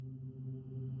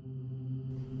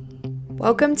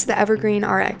Welcome to the Evergreen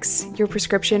RX, your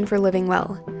prescription for living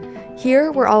well.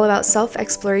 Here, we're all about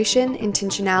self-exploration,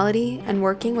 intentionality, and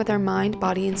working with our mind,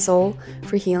 body, and soul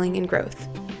for healing and growth.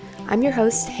 I'm your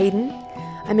host, Hayden.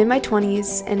 I'm in my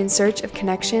 20s and in search of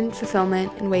connection,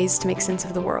 fulfillment, and ways to make sense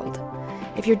of the world.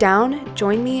 If you're down,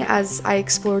 join me as I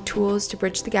explore tools to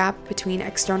bridge the gap between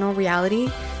external reality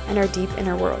and our deep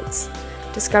inner worlds,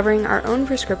 discovering our own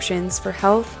prescriptions for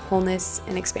health, wholeness,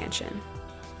 and expansion.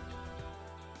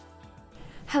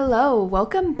 Hello,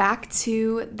 welcome back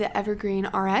to the Evergreen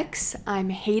RX.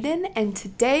 I'm Hayden, and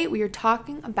today we are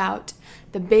talking about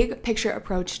the big picture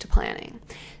approach to planning.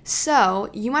 So,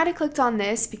 you might have clicked on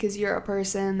this because you're a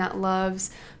person that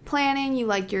loves planning. You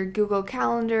like your Google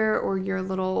Calendar or your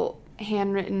little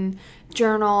handwritten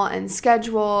journal and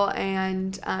schedule,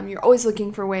 and you're always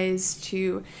looking for ways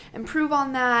to improve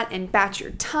on that and batch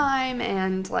your time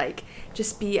and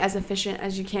just be as efficient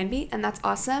as you can be, and that's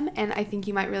awesome. And I think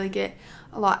you might really get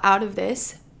a lot out of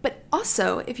this. But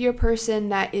also, if you're a person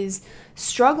that is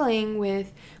struggling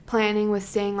with planning, with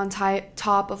staying on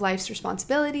top of life's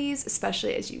responsibilities,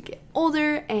 especially as you get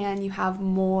older and you have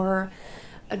more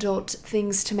adult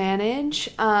things to manage,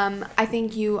 I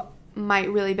think you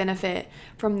might really benefit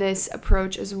from this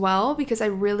approach as well, because I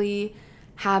really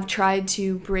have tried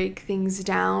to break things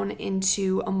down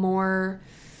into a more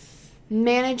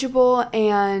manageable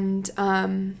and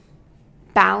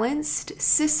balanced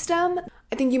system.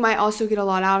 I think you might also get a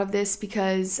lot out of this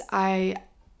because I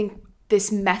think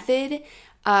this method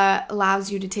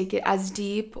allows you to take it as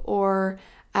deep or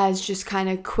as just kind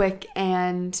of quick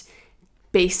and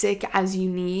basic as you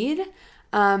need.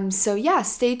 So yeah,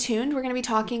 stay tuned. We're going to be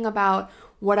talking about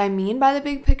what I mean by the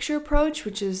big picture approach,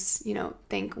 which is,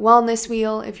 think wellness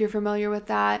wheel, if you're familiar with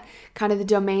that, kind of the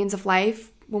domains of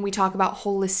life when we talk about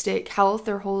holistic health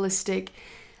or holistic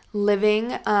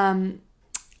living,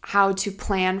 how to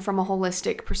plan from a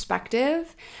holistic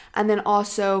perspective, and then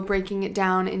also breaking it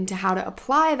down into how to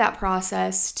apply that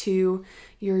process to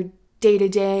your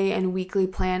day-to-day and weekly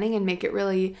planning and make it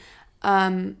really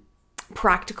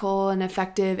practical and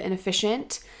effective and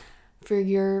efficient for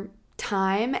your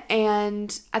time.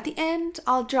 And at the end,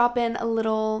 I'll drop in a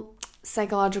little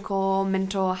psychological,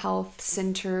 mental health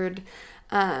centered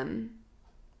convo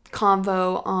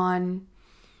on,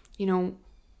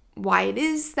 why it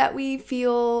is that we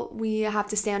feel we have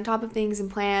to stay on top of things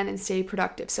and plan and stay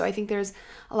productive. So I think there's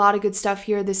a lot of good stuff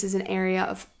here. This is an area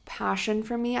of passion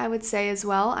for me, I would say, as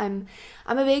well. I'm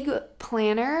a big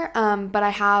planner, but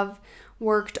I have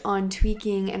worked on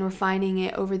tweaking and refining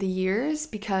it over the years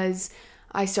because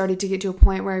I started to get to a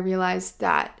point where I realized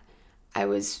that I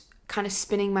was kind of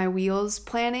spinning my wheels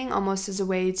planning almost as a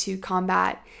way to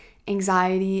combat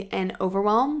anxiety and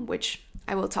overwhelm, which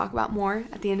I will talk about more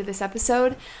at the end of this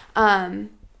episode.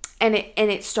 And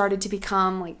it started to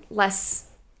become less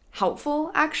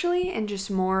helpful actually, and just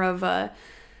more of a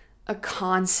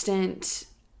constant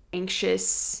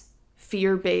anxious,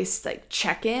 fear-based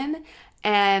check-in.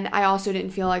 And I also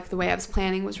didn't feel like the way I was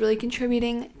planning was really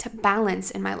contributing to balance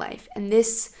in my life. And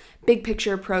this big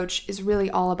picture approach is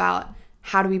really all about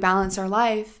how do we balance our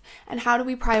life and how do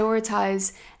we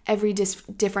prioritize every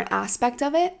different aspect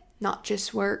of it, not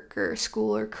just work or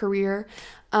school or career,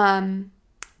 to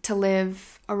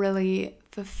live a really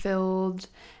fulfilled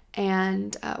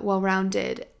and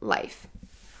well-rounded life.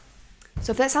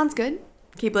 So if that sounds good,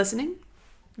 keep listening,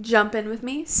 jump in with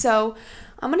me. So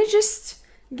I'm going to just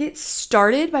get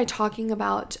started by talking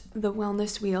about the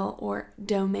wellness wheel or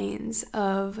domains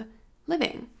of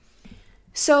living.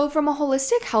 So from a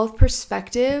holistic health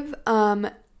perspective,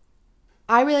 I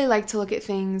really like to look at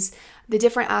things, the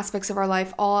different aspects of our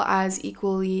life, all as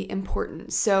equally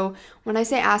important. So when I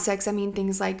say aspects, I mean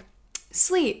things like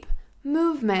sleep,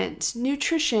 movement,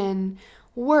 nutrition,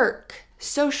 work,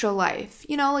 social life.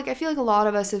 I feel like a lot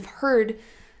of us have heard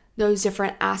those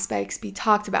different aspects be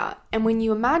talked about. And when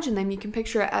you imagine them, you can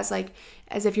picture it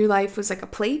as if your life was like a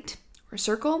plate or a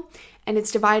circle, and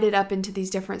it's divided up into these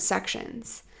different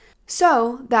sections.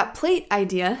 So that plate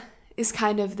idea is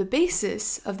kind of the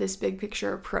basis of this big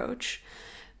picture approach.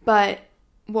 But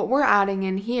what we're adding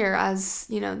in here as,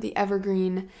 the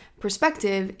evergreen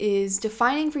perspective is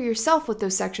defining for yourself what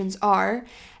those sections are,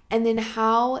 and then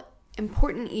how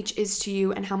important each is to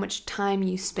you and how much time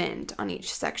you spend on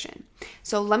each section.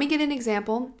 So let me get an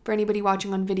example for anybody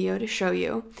watching on video to show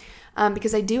you,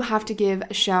 because I do have to give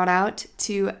a shout out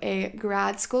to a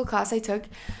grad school class I took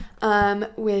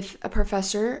with a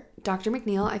professor, Dr.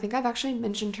 McNeil. I think I've actually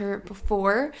mentioned her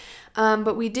before,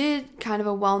 but we did kind of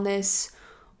a wellness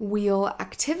wheel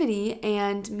activity,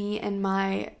 and me and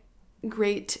my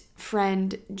great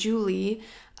friend Julie,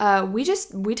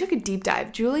 we took a deep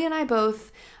dive. Julie and I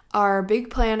both are big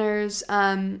planners.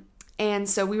 And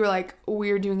so we were like,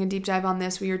 we're doing a deep dive on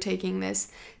this. We are taking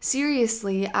this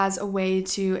seriously as a way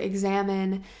to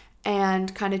examine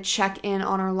and kind of check in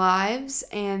on our lives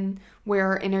and where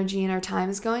our energy and our time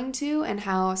is going to, and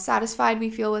how satisfied we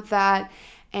feel with that,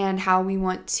 and how we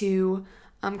want to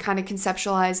kind of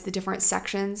conceptualize the different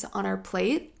sections on our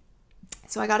plate.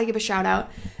 So I got to give a shout out,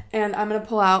 and I'm going to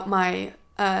pull out my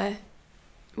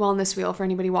wellness wheel for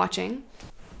anybody watching.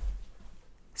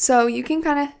 So you can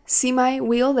kind of see my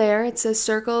wheel there. It's a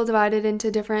circle divided into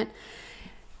different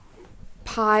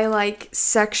pie-like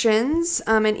sections,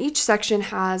 and each section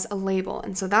has a label.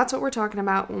 And so that's what we're talking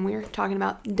about when we're talking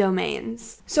about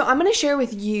domains. So I'm going to share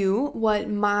with you what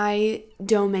my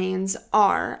domains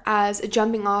are as a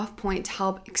jumping off point to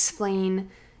help explain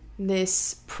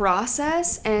this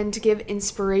process and to give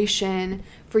inspiration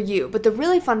for you. But the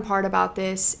really fun part about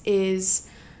this is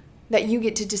that you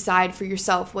get to decide for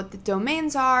yourself what the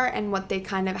domains are and what they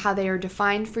kind of, how they are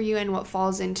defined for you and what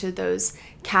falls into those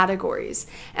categories.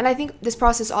 And I think this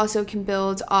process also can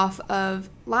build off of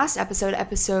last episode,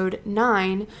 episode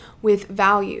 9, with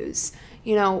values.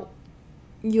 You know,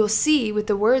 you'll see with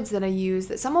the words that I use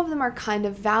that some of them are kind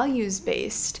of values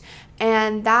based,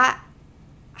 and that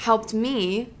helped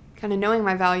me, kind of knowing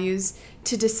my values,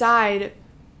 to decide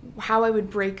how I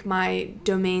would break my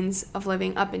domains of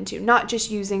living up into. Not just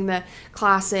using the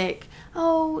classic,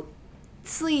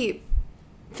 sleep,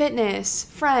 fitness,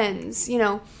 friends,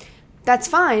 that's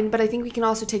fine, but I think we can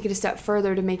also take it a step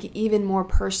further to make it even more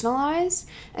personalized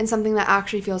and something that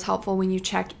actually feels helpful when you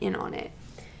check in on it.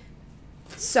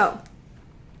 So,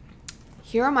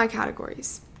 here are my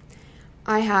categories.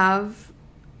 I have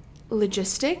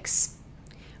logistics,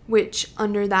 which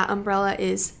under that umbrella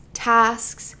is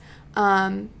tasks,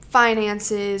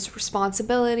 finances,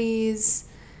 responsibilities.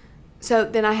 So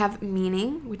then I have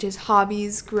meaning, which is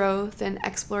hobbies, growth, and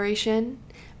exploration.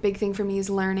 Big thing for me is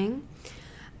learning.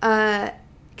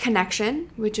 Connection,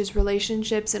 which is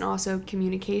relationships and also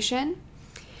communication.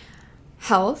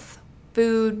 Health,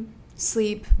 food,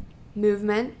 sleep,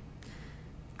 movement.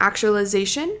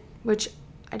 Actualization, which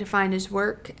I define as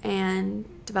work and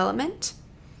development.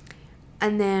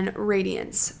 And then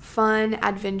radiance, fun,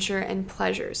 adventure, and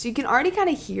pleasure. So you can already kind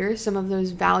of hear some of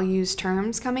those values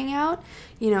terms coming out.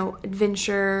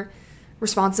 Adventure,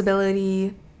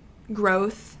 responsibility,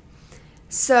 growth.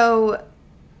 So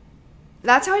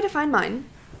that's how I define mine,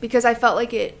 because I felt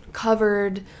like it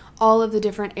covered all of the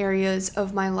different areas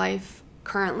of my life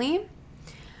currently.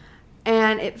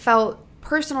 And it felt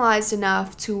personalized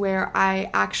enough to where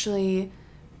I actually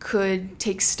could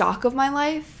take stock of my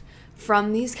life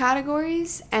from these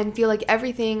categories and feel like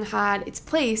everything had its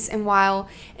place. And while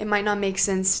it might not make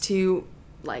sense to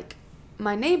like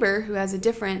my neighbor who has a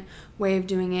different way of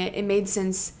doing it, it made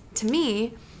sense to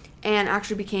me and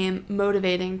actually became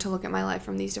motivating to look at my life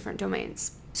from these different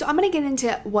domains. So I'm going to get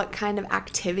into what kind of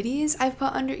activities I've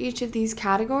put under each of these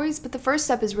categories, but the first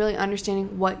step is really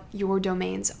understanding what your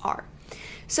domains are.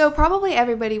 So probably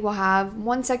everybody will have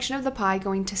one section of the pie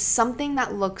going to something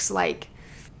that looks like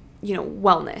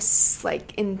wellness,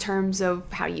 like in terms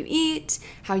of how you eat,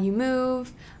 how you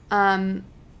move,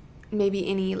 maybe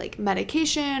any like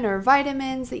medication or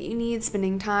vitamins that you need,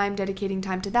 spending time, dedicating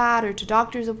time to that or to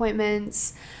doctor's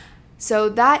appointments. So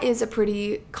that is a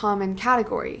pretty common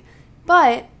category.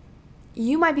 But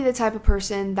you might be the type of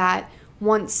person that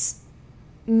wants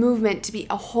movement to be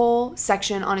a whole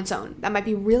section on its own. That might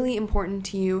be really important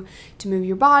to you to move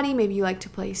your body. Maybe you like to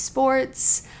play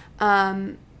sports.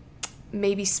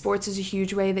 Maybe sports is a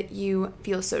huge way that you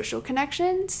feel social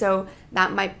connection, so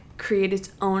that might create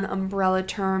its own umbrella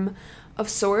term of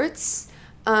sorts.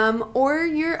 Or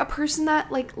you're a person that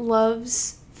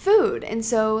loves food, and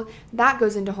so that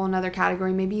goes into a whole nother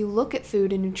category. Maybe you look at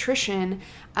food and nutrition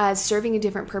as serving a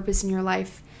different purpose in your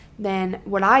life than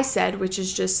what I said, which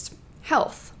is just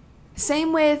health.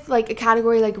 Same with a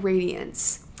category like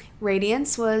radiance.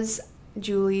 Radiance was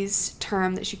Julie's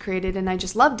term that she created, and I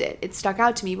just loved it. It stuck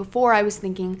out to me. Before I was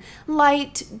thinking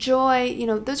light, joy,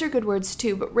 those are good words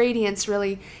too, but radiance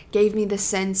really gave me the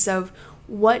sense of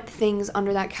what things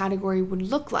under that category would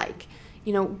look like.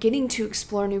 Getting to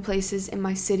explore new places in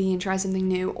my city and try something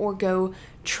new, or go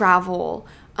travel.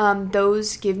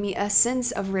 Those give me a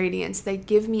sense of radiance. They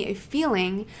give me a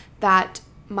feeling that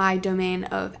my domain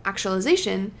of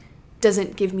actualization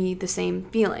doesn't give me the same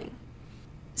feeling.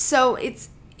 So it's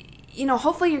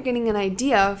hopefully you're getting an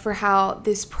idea for how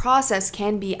this process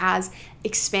can be as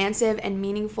expansive and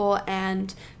meaningful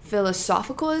and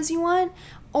philosophical as you want,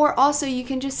 or also you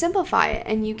can just simplify it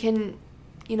and you can,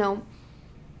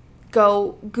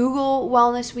 go Google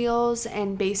wellness wheels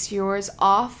and base yours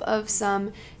off of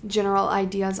some general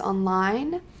ideas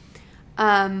online.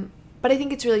 But I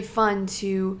think it's really fun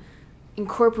to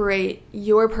incorporate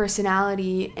your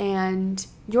personality and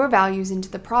your values into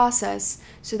the process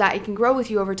so that it can grow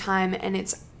with you over time and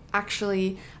it's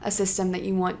actually a system that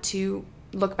you want to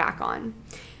look back on.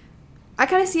 I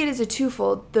kind of see it as a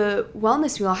twofold. The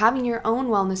wellness wheel, having your own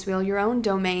wellness wheel, your own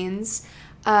domains,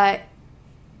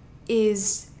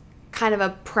 is kind of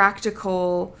a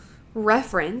practical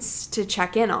reference to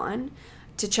check in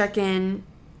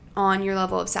on your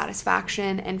level of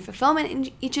satisfaction and fulfillment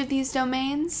in each of these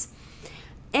domains.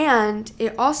 And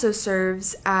it also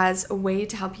serves as a way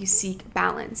to help you seek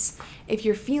balance. If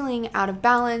you're feeling out of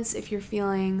balance, if you're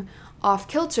feeling off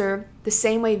kilter, the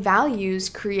same way values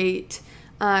create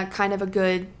kind of a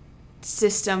good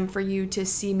system for you to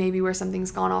see maybe where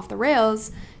something's gone off the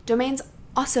rails, domains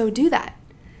also do that.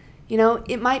 You know,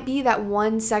 it might be that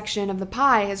one section of the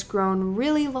pie has grown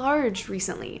really large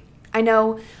recently. I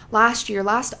know last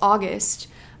August,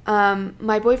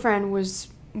 my boyfriend was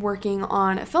working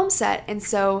on a film set, and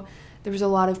so there was a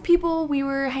lot of people we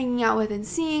were hanging out with and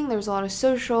seeing. There was a lot of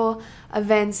social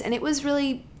events, and it was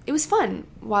fun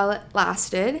while it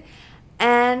lasted.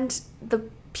 And the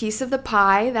piece of the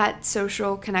pie that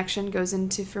social connection goes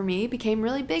into for me became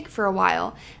really big for a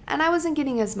while, and I wasn't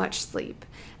getting as much sleep,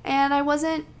 and I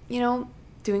wasn't,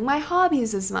 doing my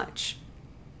hobbies as much.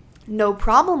 No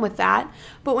problem with that,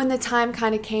 but when the time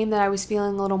kind of came that I was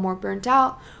feeling a little more burnt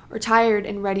out or tired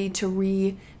and ready to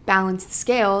rebalance the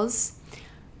scales,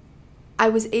 I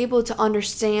was able to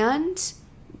understand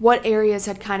what areas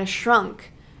had kind of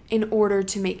shrunk in order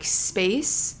to make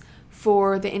space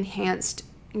for the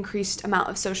increased amount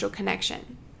of social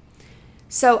connection.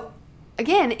 So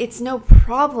again, it's no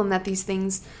problem that these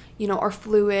things, are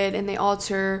fluid and they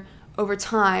alter over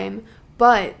time.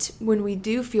 But when we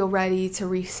do feel ready to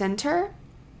recenter,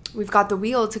 we've got the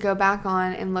wheel to go back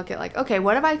on and look at okay,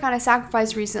 what have I kind of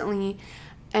sacrificed recently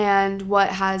and what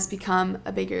has become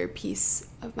a bigger piece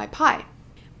of my pie?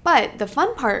 But the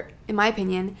fun part, in my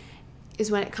opinion,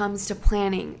 is when it comes to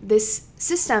planning. This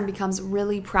system becomes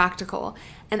really practical.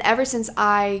 And ever since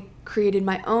I created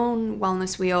my own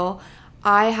wellness wheel,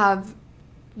 I have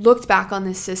looked back on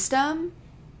this system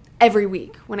every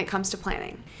week when it comes to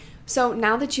planning. So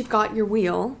now that you've got your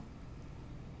wheel,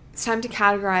 it's time to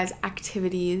categorize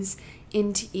activities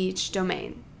into each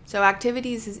domain. So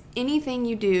activities is anything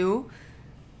you do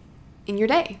in your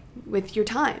day with your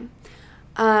time.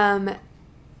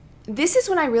 This is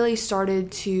when I really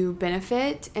started to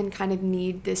benefit and kind of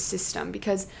need this system,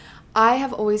 because I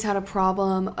have always had a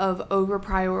problem of over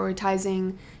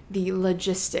prioritizing the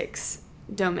logistics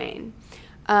domain.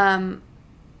 I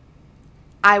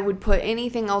would put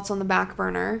anything else on the back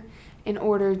burner in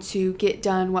order to get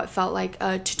done what felt like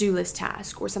a to-do list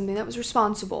task or something that was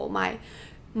responsible,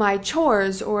 my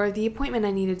chores or the appointment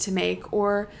I needed to make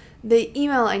or the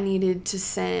email I needed to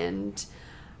send.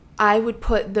 I would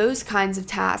put those kinds of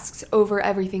tasks over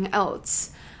everything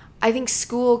else. I think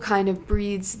school kind of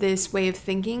breeds this way of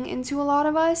thinking into a lot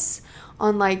of us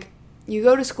on you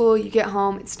go to school, you get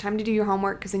home, it's time to do your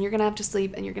homework because then you're going to have to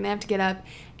sleep and you're going to have to get up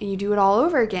and you do it all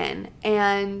over again.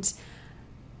 And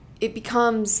it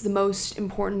becomes the most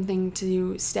important thing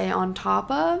to stay on top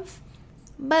of.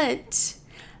 But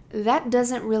that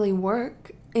doesn't really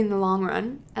work in the long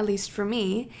run, at least for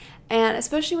me. And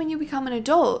especially when you become an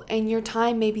adult and your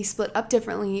time may be split up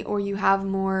differently or you have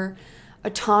more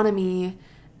autonomy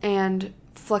and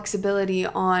flexibility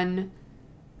on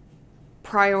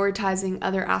prioritizing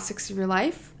other aspects of your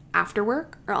life after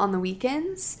work or on the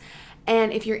weekends.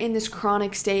 And if you're in this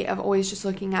chronic state of always just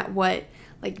looking at what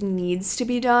needs to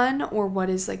be done or what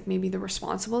is maybe the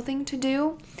responsible thing to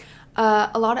do,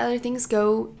 a lot of other things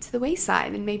go to the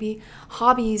wayside, and maybe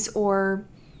hobbies or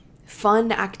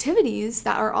fun activities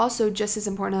that are also just as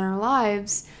important in our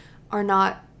lives are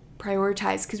not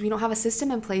prioritized because we don't have a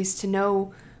system in place to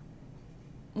know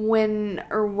when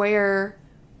or where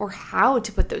or how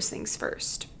to put those things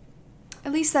first.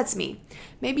 At least that's me.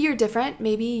 Maybe you're different.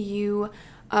 Maybe you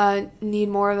need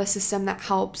more of a system that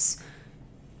helps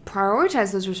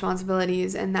prioritize those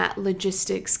responsibilities and that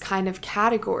logistics kind of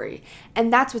category.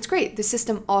 And that's what's great. The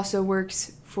system also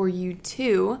works for you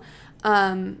too,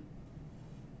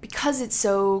 because it's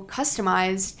so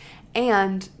customized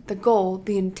and the goal,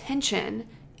 the intention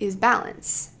is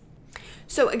balance.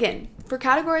 So again, for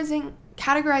categorizing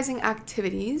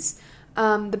activities,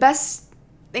 the best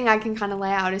thing I can kind of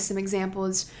lay out is some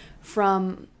examples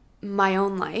from my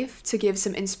own life to give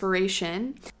some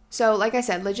inspiration. So like I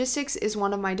said, logistics is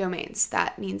one of my domains.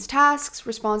 That means tasks,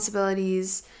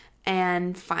 responsibilities,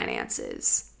 and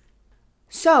finances.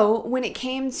 So when it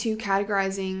came to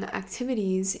categorizing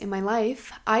activities in my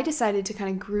life, I decided to kind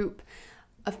of group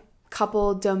a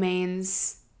couple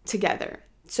domains together.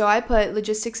 So I put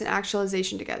logistics and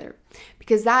actualization together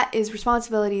because that is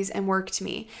responsibilities and work to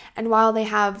me. And while they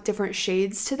have different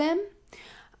shades to them,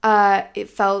 it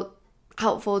felt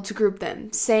helpful to group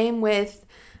them. Same with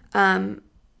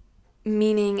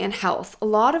meaning and health. A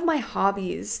lot of my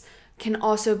hobbies can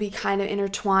also be kind of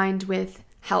intertwined with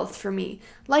health for me,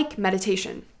 like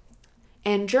meditation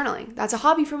and journaling. That's a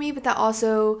hobby for me, but that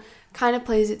also kind of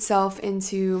plays itself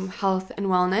into health and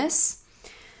wellness.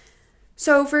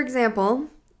 So, for example,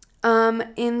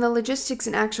 in the logistics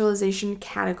and actualization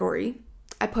category,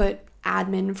 I put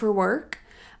admin for work,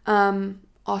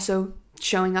 also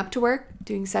showing up to work,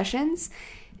 doing sessions,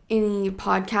 any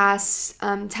podcasts,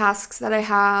 tasks that I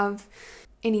have,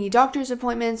 any doctor's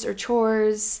appointments or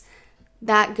chores,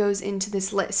 that goes into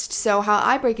this list. So how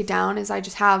I break it down is I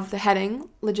just have the heading,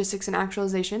 logistics and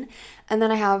actualization, and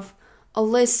then I have a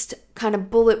list kind of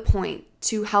bullet point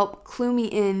to help clue me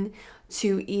in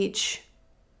to each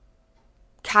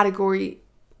category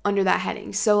under that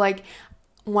heading. So like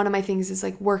one of my things is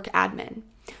like work admin.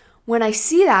 When I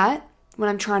see that, when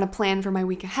I'm trying to plan for my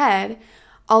week ahead,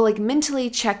 I'll like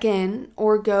mentally check in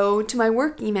or go to my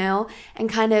work email and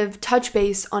kind of touch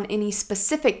base on any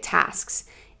specific tasks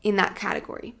in that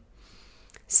category.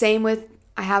 Same with,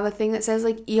 I have a thing that says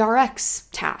like ERX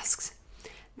tasks.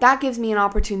 That gives me an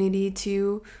opportunity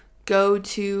to go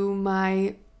to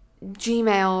my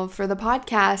Gmail for the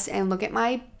podcast and look at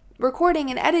my recording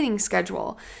and editing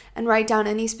schedule and write down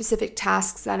any specific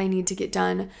tasks that I need to get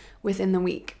done within the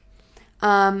week.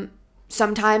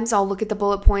 Sometimes I'll look at the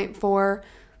bullet point for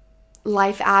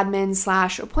life admin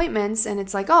 / appointments and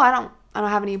it's like, oh, I don't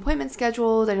have any appointments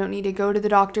scheduled. I don't need to go to the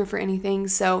doctor for anything.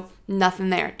 So nothing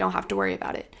there. Don't have to worry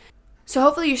about it. So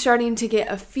hopefully you're starting to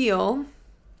get a feel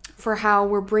for how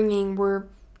we're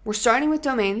starting with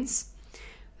domains,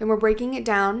 then we're breaking it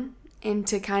down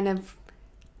into kind of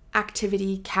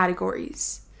activity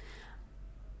categories.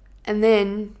 And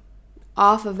then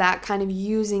off of that, kind of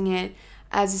using it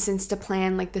as a sense to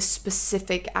plan like the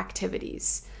specific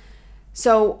activities.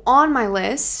 So on my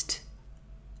list,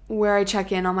 where I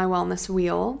check in on my wellness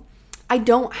wheel, I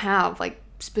don't have like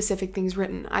specific things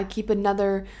written. I keep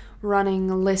another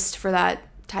running list for that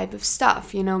type of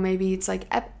stuff. You know, maybe it's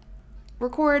like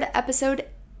record episode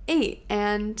 8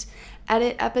 and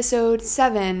edit episode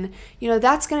 7. You know,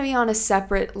 that's going to be on a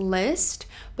separate list,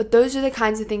 but those are the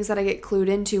kinds of things that I get clued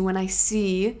into when I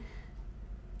see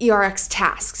ERX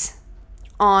tasks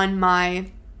on my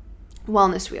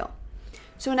wellness wheel.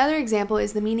 So another example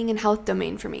is the meaning and health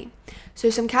domain for me. So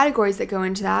some categories that go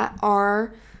into that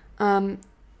are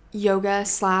yoga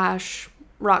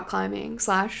 / rock climbing /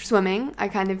 swimming. I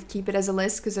kind of keep it as a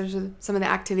list because those are some of the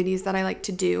activities that I like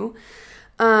to do.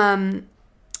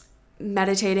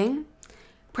 Meditating,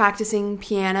 practicing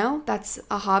piano, that's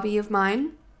a hobby of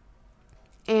mine.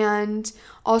 And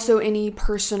also any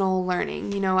personal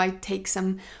learning. You know, I take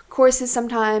some courses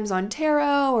sometimes on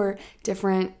tarot or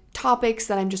different topics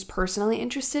that I'm just personally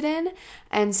interested in,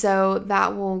 and so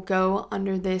that will go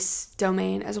under this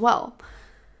domain as well.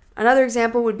 Another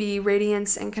example would be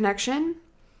radiance and connection.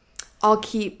 I'll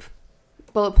keep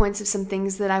bullet points of some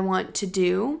things that I want to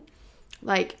do.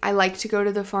 Like I like to go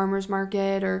to the farmer's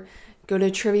market or go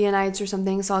to trivia nights or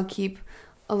something, so I'll keep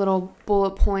a little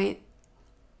bullet point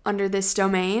under this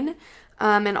domain.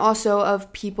 And also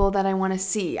of people that I want to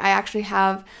see. I actually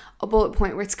have a bullet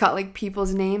point where it's got like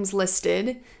people's names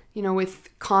listed, you know, with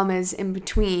commas in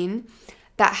between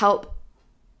that help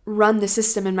run the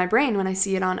system in my brain when I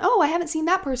see it on, oh, I haven't seen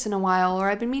that person in a while, or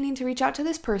I've been meaning to reach out to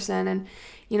this person. And,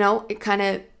 you know, it kind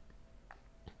of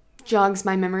jogs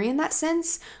my memory in that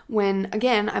sense when,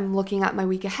 again, I'm looking at my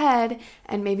week ahead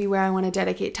and maybe where I want to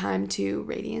dedicate time to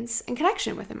radiance and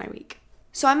connection within my week.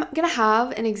 So I'm going to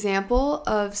have an example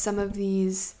of some of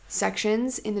these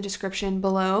sections in the description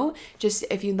below, just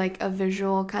if you'd like a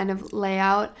visual kind of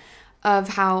layout of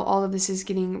how all of this is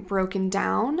getting broken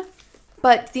down.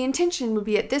 But the intention would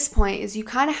be at this point is you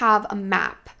kind of have a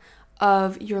map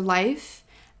of your life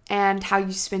and how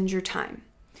you spend your time.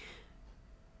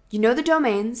 You know the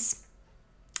domains,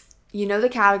 you know the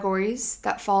categories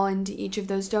that fall into each of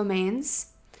those domains.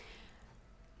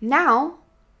 Now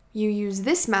you use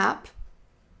this map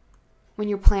when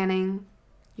you're planning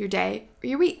your day or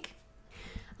your week.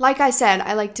 Like I said,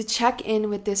 I like to check in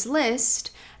with this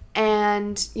list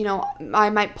and, you know, I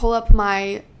might pull up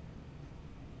my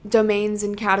domains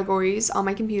and categories on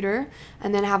my computer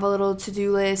and then have a little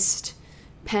to-do list,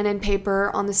 pen and paper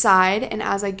on the side. And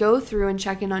as I go through and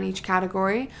check in on each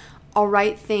category, I'll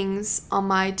write things on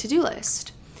my to-do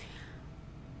list.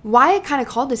 why I kind of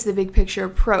called this the big picture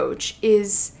approach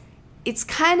is it's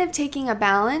kind of taking a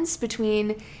balance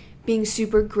between being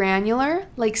super granular,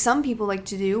 like some people like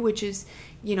to do, which is,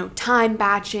 time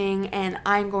batching, and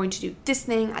I'm going to do this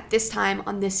thing at this time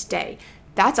on this day.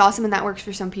 That's awesome, and that works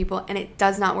for some people, and it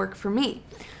does not work for me.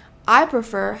 I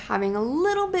prefer having a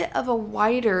little bit of a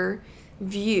wider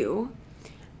view,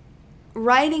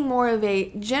 writing more of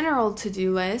a general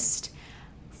to-do list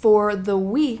for the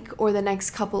week or the next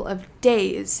couple of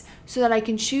days so that I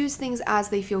can choose things as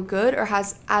they feel good or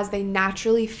as they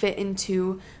naturally fit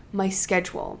into my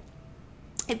schedule.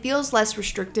 It feels less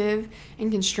restrictive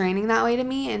and constraining that way to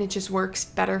me, and it just works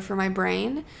better for my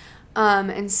brain.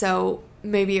 And so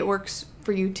maybe it works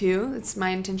for you too. It's my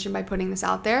intention by putting this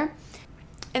out there.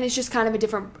 And it's just kind of a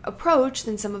different approach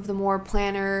than some of the more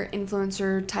planner,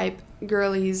 influencer type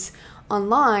girlies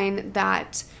online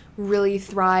that really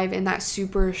thrive in that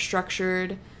super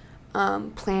structured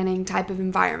planning type of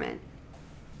environment.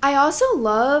 I also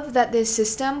love that this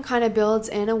system kind of builds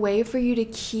in a way for you to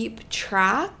keep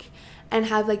track and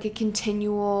have like a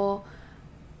continual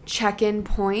check-in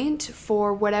point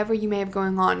for whatever you may have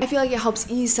going on. I feel like it helps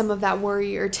ease some of that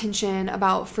worry or tension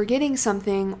about forgetting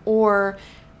something, or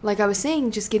like I was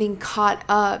saying, just getting caught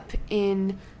up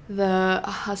in the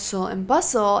hustle and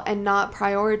bustle and not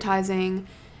prioritizing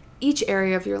each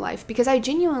area of your life. Because I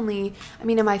genuinely,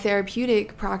 in my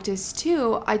therapeutic practice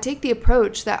too, I take the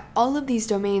approach that all of these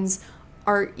domains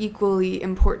are equally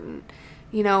important.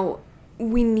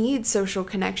 We need social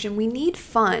connection, we need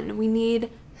fun, we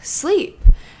need sleep,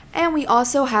 and we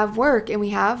also have work and we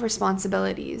have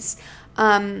responsibilities.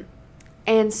 And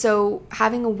so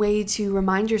having a way to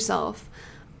remind yourself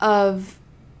of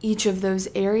each of those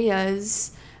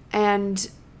areas and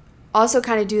also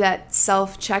kind of do that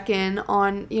self check-in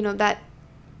on, that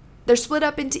they're split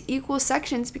up into equal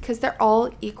sections because they're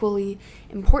all equally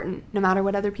important, no matter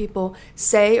what other people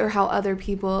say or how other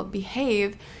people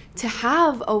behave. To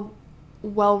have a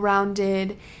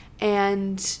well-rounded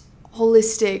and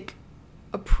holistic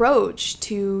approach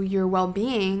to your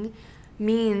well-being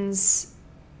means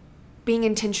being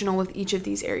intentional with each of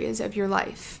these areas of your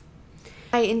life.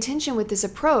 My intention with this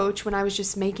approach, when I was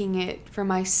just making it for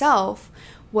myself,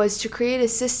 was to create a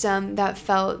system that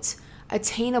felt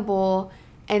attainable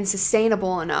and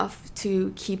sustainable enough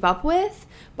to keep up with,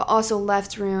 but also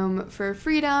left room for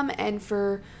freedom and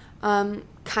for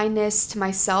kindness to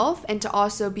myself, and to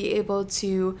also be able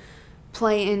to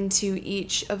play into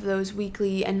each of those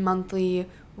weekly and monthly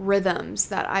rhythms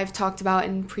that I've talked about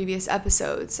in previous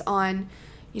episodes on,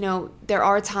 there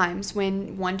are times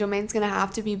when one domain's going to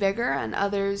have to be bigger and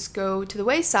others go to the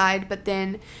wayside, but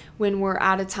then when we're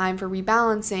out of time for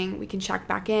rebalancing, we can check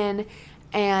back in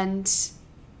and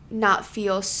not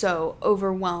feel so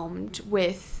overwhelmed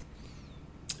with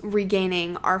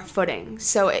regaining our footing.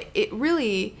 So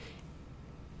it's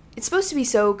supposed to be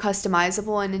so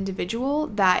customizable and individual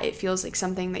that it feels like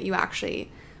something that you actually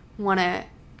want to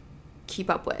keep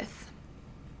up with.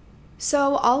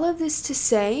 So all of this to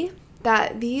say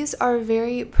that these are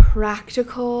very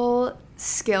practical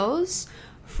skills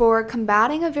for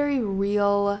combating a very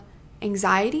real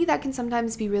anxiety that can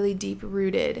sometimes be really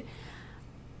deep-rooted.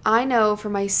 I know for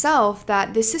myself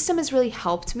that this system has really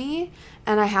helped me,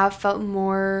 and I have felt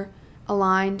more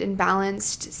aligned and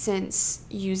balanced since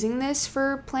using this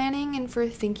for planning and for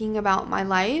thinking about my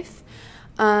life.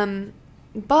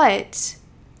 But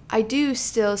I do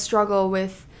still struggle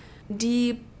with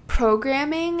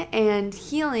deprogramming and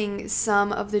healing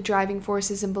some of the driving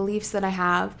forces and beliefs that I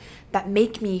have that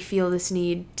make me feel this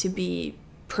need to be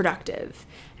productive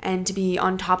and to be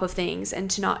on top of things and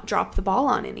to not drop the ball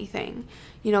on anything.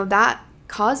 That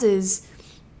causes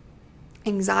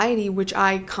anxiety, which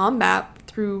I combat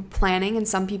through planning, and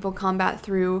some people combat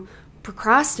through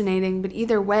procrastinating. But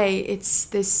either way, it's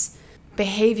this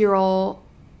behavioral,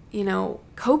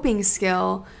 coping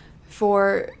skill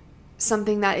for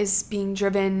something that is being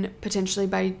driven potentially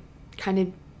by kind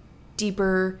of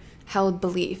deeper held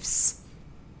beliefs.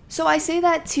 So I say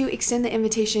that to extend the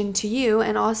invitation to you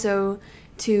and also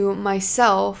to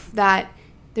myself that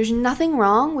there's nothing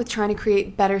wrong with trying to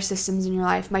create better systems in your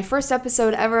life. My first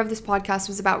episode ever of this podcast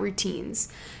was about routines,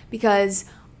 because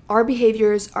our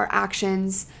behaviors, our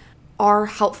actions are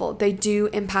helpful. They do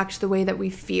impact the way that we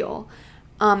feel.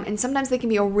 And sometimes they can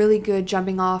be a really good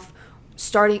jumping off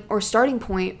starting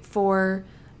point for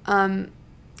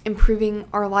improving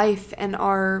our life and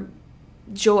our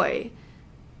joy.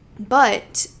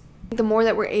 But the more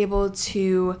that we're able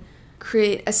to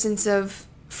create a sense of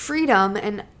freedom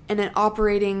and an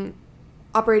operating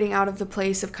out of the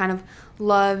place of kind of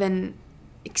love and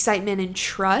excitement and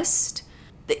trust,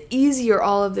 the easier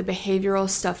all of the behavioral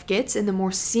stuff gets and the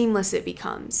more seamless it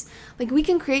becomes. Like, we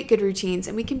can create good routines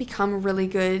and we can become really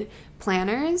good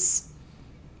planners,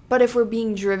 but if we're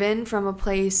being driven from a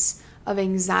place of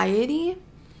anxiety,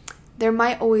 there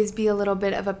might always be a little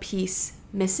bit of a piece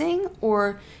missing,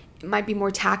 or it might be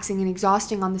more taxing and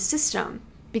exhausting on the system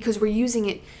because we're using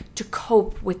it to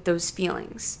cope with those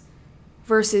feelings,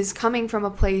 versus coming from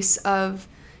a place of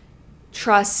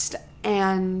trust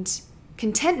and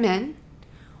contentment,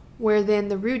 where then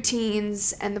the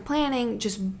routines and the planning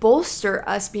just bolster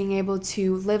us being able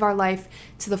to live our life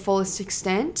to the fullest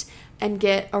extent and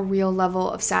get a real level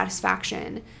of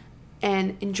satisfaction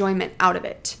and enjoyment out of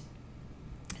it.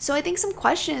 So I think some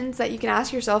questions that you can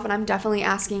ask yourself, and I'm definitely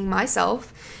asking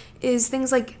myself, is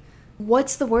things like,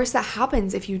 what's the worst that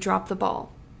happens if you drop the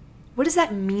ball? What does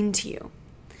that mean to you?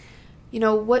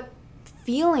 What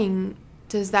feeling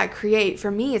does that create? For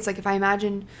me, it's like if I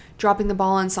imagine dropping the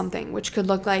ball on something, which could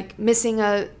look like missing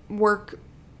a work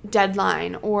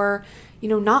deadline or,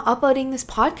 not uploading this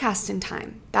podcast in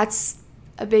time. That's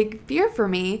a big fear for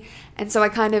me. And so I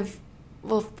kind of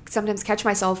will sometimes catch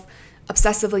myself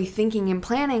obsessively thinking and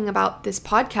planning about this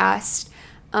podcast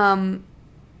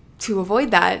to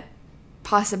avoid that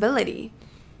possibility.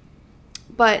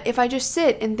 But if I just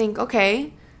sit and think,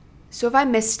 okay, so if I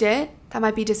missed it, that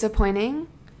might be disappointing.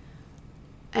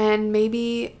 And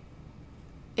maybe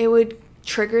it would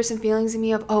trigger some feelings in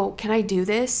me of, oh, can I do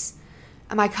this?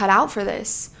 Am I cut out for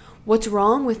this? What's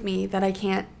wrong with me that I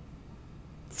can't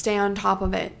stay on top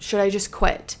of it? Should I just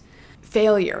quit?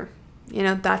 Failure.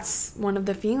 That's one of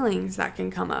the feelings that can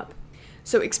come up.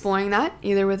 So exploring that,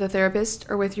 either with a therapist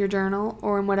or with your journal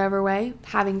or in whatever way,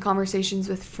 having conversations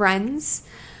with friends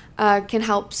can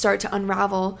help start to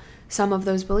unravel some of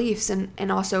those beliefs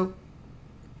and also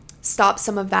stop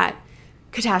some of that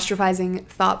catastrophizing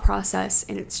thought process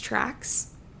in its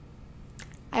tracks.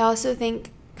 I also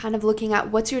think kind of looking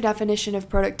at what's your definition of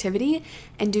productivity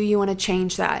and do you want to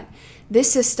change that?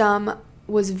 This system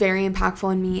was very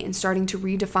impactful in me in starting to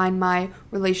redefine my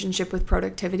relationship with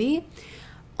productivity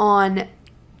on,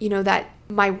 that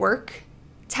my work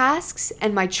tasks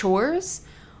and my chores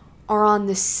are on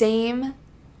the same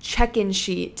check-in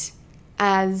sheet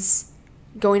as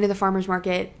going to the farmer's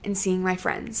market and seeing my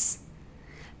friends.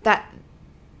 That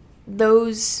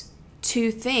those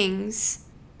two things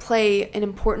play an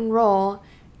important role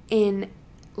in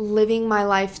living my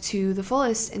life to the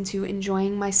fullest and to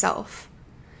enjoying myself.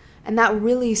 And that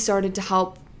really started to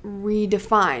help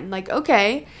redefine, like,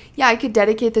 okay, yeah, I could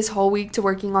dedicate this whole week to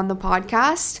working on the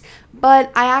podcast,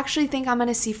 but I actually think I'm going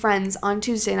to see friends on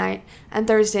Tuesday night and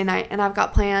Thursday night, and I've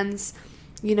got plans,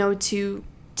 to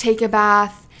take a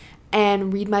bath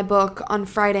and read my book on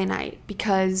Friday night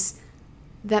because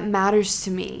that matters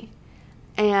to me.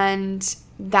 And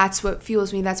that's what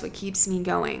fuels me. That's what keeps me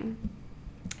going.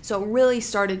 So it really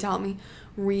started to help me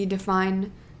redefine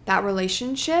that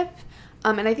relationship.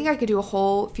 And I think I could do a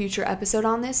whole future episode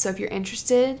on this. So if you're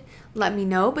interested, let me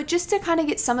know. But just to kind of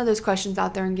get some of those questions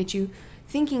out there and get you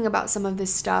thinking about some of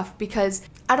this stuff, because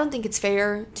I don't think it's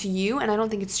fair to you and I don't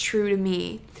think it's true to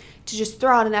me to just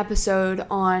throw out an episode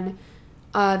on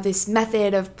this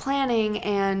method of planning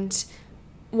and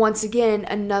once again,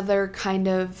 another kind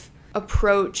of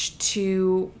approach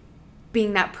to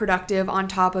being that productive on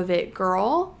top of it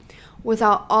girl,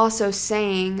 without also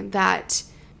saying that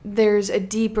there's a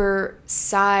deeper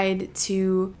side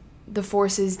to the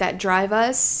forces that drive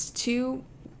us to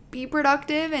be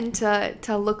productive and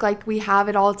to look like we have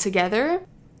it all together.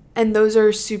 And those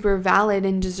are super valid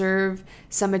and deserve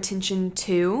some attention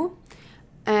too.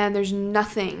 And there's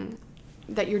nothing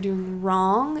that you're doing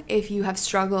wrong if you have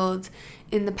struggled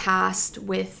in the past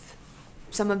with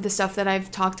some of the stuff that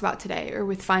I've talked about today or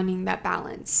with finding that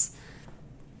balance.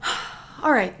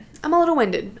 All right, I'm a little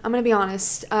winded. I'm going to be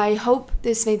honest. I hope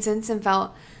this made sense and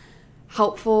felt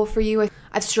helpful for you.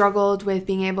 I've struggled with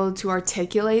being able to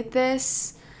articulate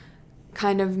this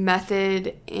kind of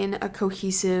method in a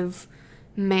cohesive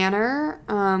manner.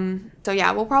 So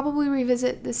yeah, we'll probably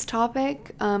revisit this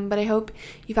topic, but I hope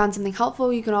you found something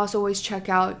helpful. You can also always check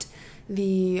out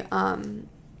the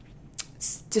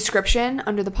description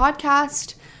under the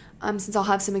podcast, since I'll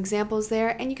have some examples there,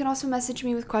 and you can also message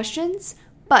me with questions,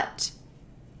 but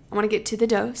I want to get to the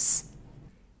dose.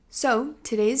 So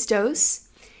today's dose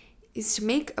is to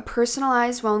make a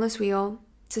personalized wellness wheel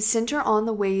to center on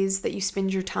the ways that you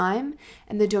spend your time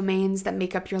and the domains that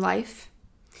make up your life.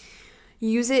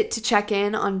 Use it to check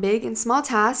in on big and small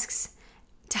tasks,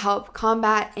 to help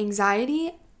combat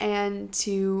anxiety, and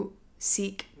to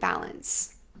seek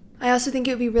balance. I also think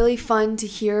it would be really fun to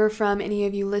hear from any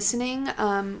of you listening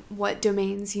what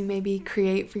domains you maybe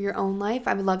create for your own life.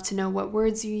 I would love to know what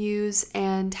words you use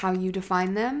and how you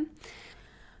define them.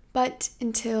 But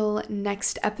until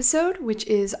next episode, which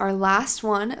is our last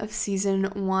one of season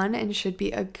 1 and should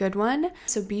be a good one,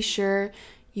 so be sure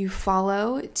you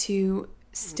follow to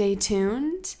stay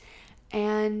tuned.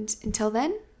 And until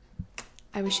then,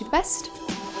 I wish you the best.